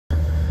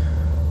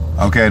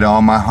Okay, to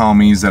all my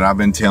homies that I've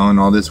been telling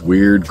all this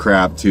weird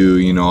crap to,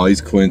 you know, all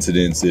these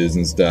coincidences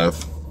and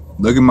stuff.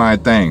 Look at my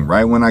thing.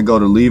 Right when I go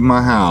to leave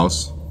my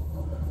house,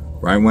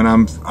 right when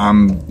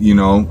I'm, you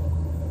know,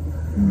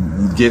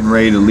 getting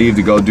ready to leave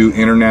to go do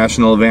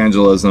international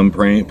evangelism,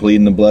 praying,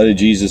 pleading the blood of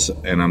Jesus,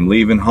 and I'm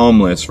leaving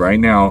homeless right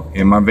now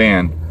in my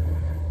van.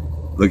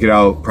 Look at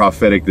how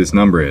prophetic this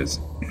number is.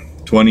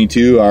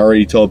 22, I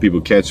already told people,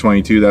 catch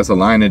 22. That's a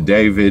line of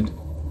David.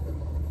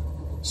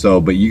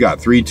 So, but you got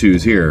 3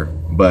 2s here.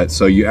 But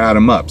so you add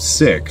them up,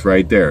 6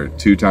 right there.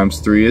 2 times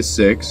 3 is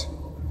 6.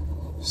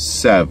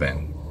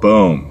 7.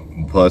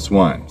 Boom. Plus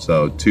 1.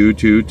 So 2,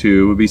 2,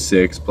 2 would be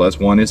 6. Plus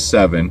 1 is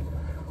 7.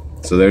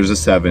 So there's a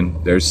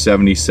 7. There's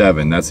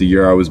 77. That's the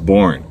year I was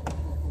born.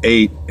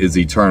 8 is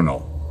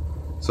eternal.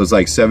 So it's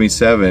like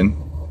 77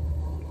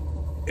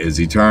 is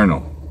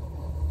eternal.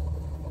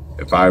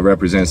 If I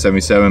represent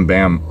 77,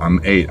 bam, I'm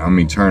 8. I'm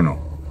eternal.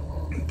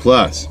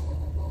 Plus,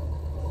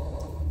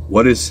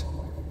 what is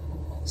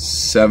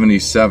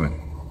 77?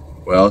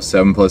 Well,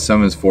 7 plus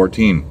 7 is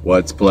 14.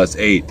 What's plus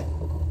 8?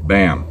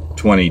 Bam,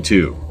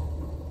 22.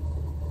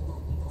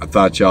 I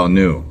thought y'all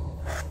knew.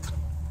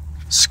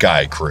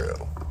 Sky Crew.